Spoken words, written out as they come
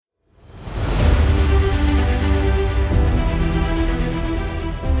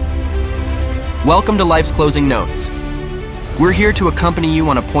Welcome to Life's Closing Notes. We're here to accompany you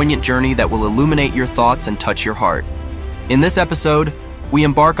on a poignant journey that will illuminate your thoughts and touch your heart. In this episode, we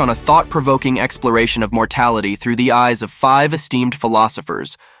embark on a thought-provoking exploration of mortality through the eyes of 5 esteemed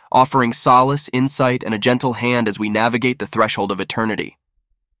philosophers, offering solace, insight, and a gentle hand as we navigate the threshold of eternity.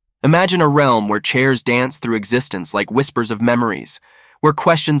 Imagine a realm where chairs dance through existence like whispers of memories, where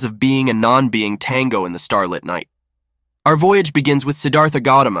questions of being and non-being tango in the starlit night. Our voyage begins with Siddhartha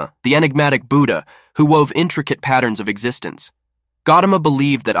Gautama, the enigmatic Buddha, who wove intricate patterns of existence. Gautama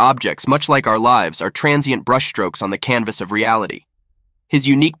believed that objects, much like our lives, are transient brushstrokes on the canvas of reality. His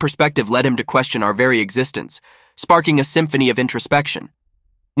unique perspective led him to question our very existence, sparking a symphony of introspection.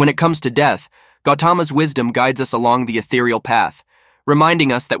 When it comes to death, Gautama's wisdom guides us along the ethereal path,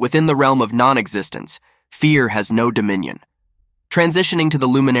 reminding us that within the realm of non-existence, fear has no dominion. Transitioning to the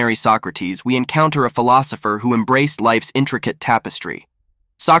luminary Socrates, we encounter a philosopher who embraced life's intricate tapestry.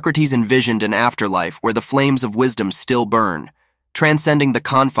 Socrates envisioned an afterlife where the flames of wisdom still burn, transcending the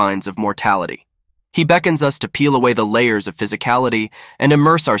confines of mortality. He beckons us to peel away the layers of physicality and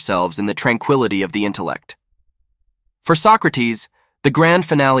immerse ourselves in the tranquility of the intellect. For Socrates, the grand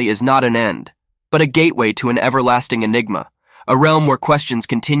finale is not an end, but a gateway to an everlasting enigma, a realm where questions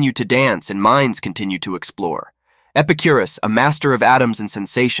continue to dance and minds continue to explore. Epicurus, a master of atoms and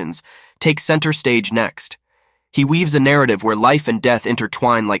sensations, takes center stage next. He weaves a narrative where life and death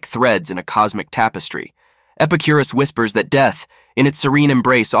intertwine like threads in a cosmic tapestry. Epicurus whispers that death, in its serene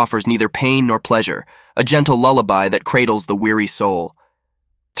embrace, offers neither pain nor pleasure, a gentle lullaby that cradles the weary soul.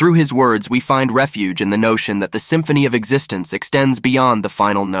 Through his words, we find refuge in the notion that the symphony of existence extends beyond the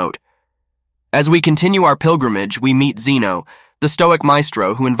final note. As we continue our pilgrimage, we meet Zeno, the Stoic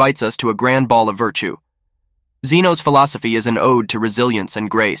maestro who invites us to a grand ball of virtue. Zeno's philosophy is an ode to resilience and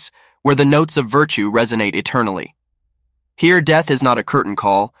grace, where the notes of virtue resonate eternally. Here, death is not a curtain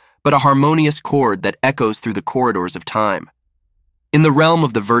call, but a harmonious chord that echoes through the corridors of time. In the realm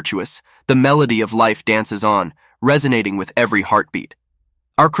of the virtuous, the melody of life dances on, resonating with every heartbeat.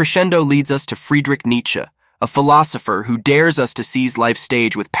 Our crescendo leads us to Friedrich Nietzsche, a philosopher who dares us to seize life's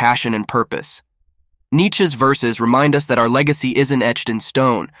stage with passion and purpose. Nietzsche's verses remind us that our legacy isn't etched in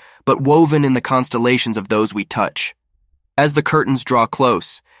stone, but woven in the constellations of those we touch. As the curtains draw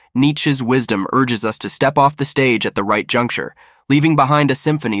close, Nietzsche's wisdom urges us to step off the stage at the right juncture, leaving behind a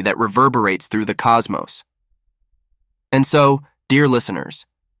symphony that reverberates through the cosmos. And so, dear listeners,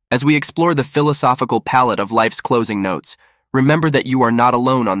 as we explore the philosophical palette of life's closing notes, remember that you are not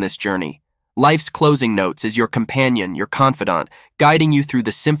alone on this journey. Life's Closing Notes is your companion, your confidant, guiding you through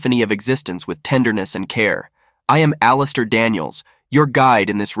the symphony of existence with tenderness and care. I am Alistair Daniels, your guide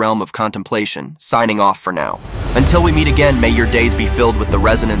in this realm of contemplation, signing off for now. Until we meet again, may your days be filled with the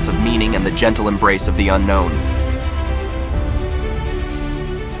resonance of meaning and the gentle embrace of the unknown.